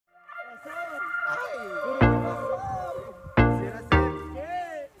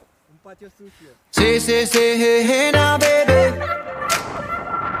Say, say, say, hey, hey now, baby.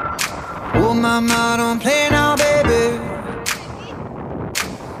 Oh, mama, don't play now, baby.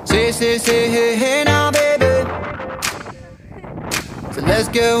 Say, say, say, hey, hey now, baby. So let's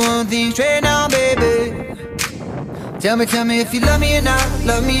get one thing straight now, baby. Tell me if you love me or not,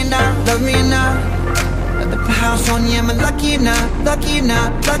 love me or not, love me or not. Let the house on you, am I lucky or not, lucky or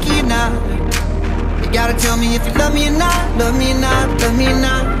not, lucky or not? You gotta tell me if you love me or not, love me or not, love me or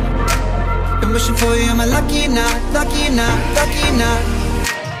not. Been wishing for you, am I lucky or not, lucky or not, lucky or not?